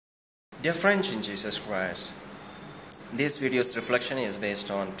Dear friends in Jesus Christ, this video's reflection is based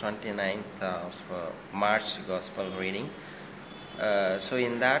on 29th of March Gospel reading. So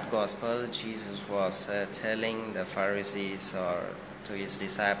in that Gospel, Jesus was telling the Pharisees or to his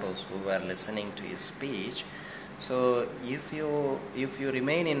disciples who were listening to his speech, so if you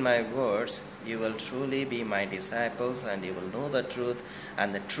remain in my words, you will truly be my disciples and you will know the truth,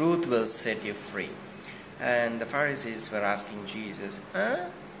 and the truth will set you free. And the Pharisees were asking Jesus,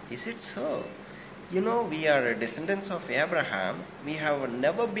 is it so? You know, we are descendants of Abraham. We have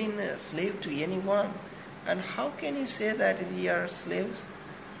never been a slave to anyone. And how can you say that we are slaves?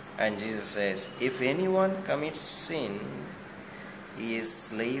 And Jesus says, if anyone commits sin, he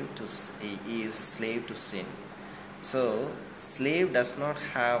is a slave to sin. So, slave does not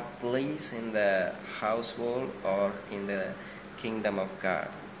have place in the household or in the kingdom of God,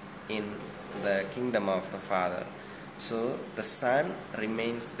 in the kingdom of the Father. So the Son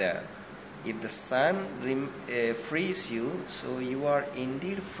remains there. If the Son frees you, so you are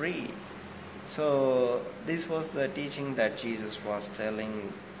indeed free. So this was the teaching that Jesus was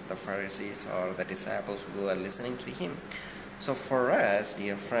telling the Pharisees or the disciples who were listening to him. So for us,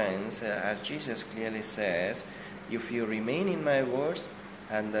 dear friends, as Jesus clearly says, if you remain in my words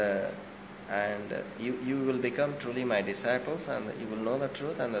and you will become truly my disciples, and you will know the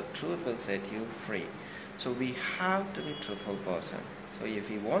truth, and the truth will set you free. So we have to be truthful person. So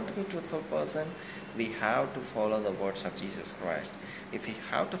if we want to be truthful person, we have to follow the words of Jesus Christ. If we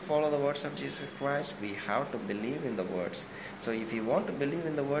have to follow the words of Jesus Christ, we have to believe in the words. So if you want to believe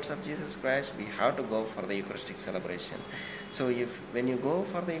in the words of Jesus Christ, we have to go for the Eucharistic celebration. So when you go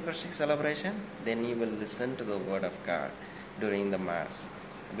for the Eucharistic celebration, then you will listen to the word of God during the Mass.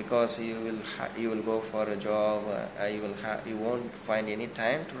 Because you will go for a job, you won't find any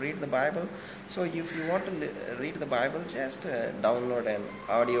time to read the Bible. So if you want to read the Bible, just download an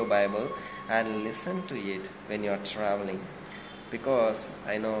audio Bible and listen to it when you are traveling. Because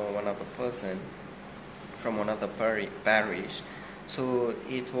I know one of the person from one of the parish, so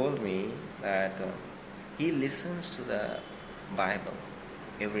he told me that he listens to the Bible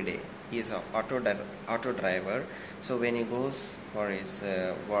every day. He is an auto driver. So when he goes for his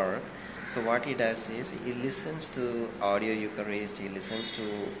work, so what he does is he listens to audio Eucharist, he listens to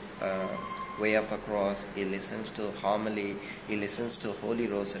Way of the Cross, he listens to homily, he listens to Holy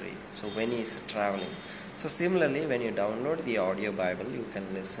Rosary. So when he is traveling. So similarly, when you download the audio Bible, you can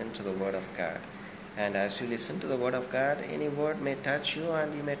listen to the Word of God. And as you listen to the Word of God, any word may touch you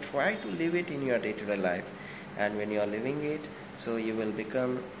and you may try to live it in your day-to-day life. And when you are living it, so you will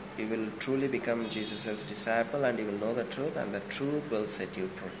truly become Jesus' disciple, and you will know the truth, and the truth will set you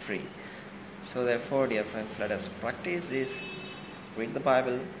free. So therefore, dear friends, let us practice this. Read the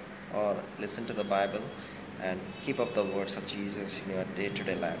Bible or listen to the Bible and keep up the words of Jesus in your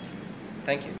day-to-day life. Thank you.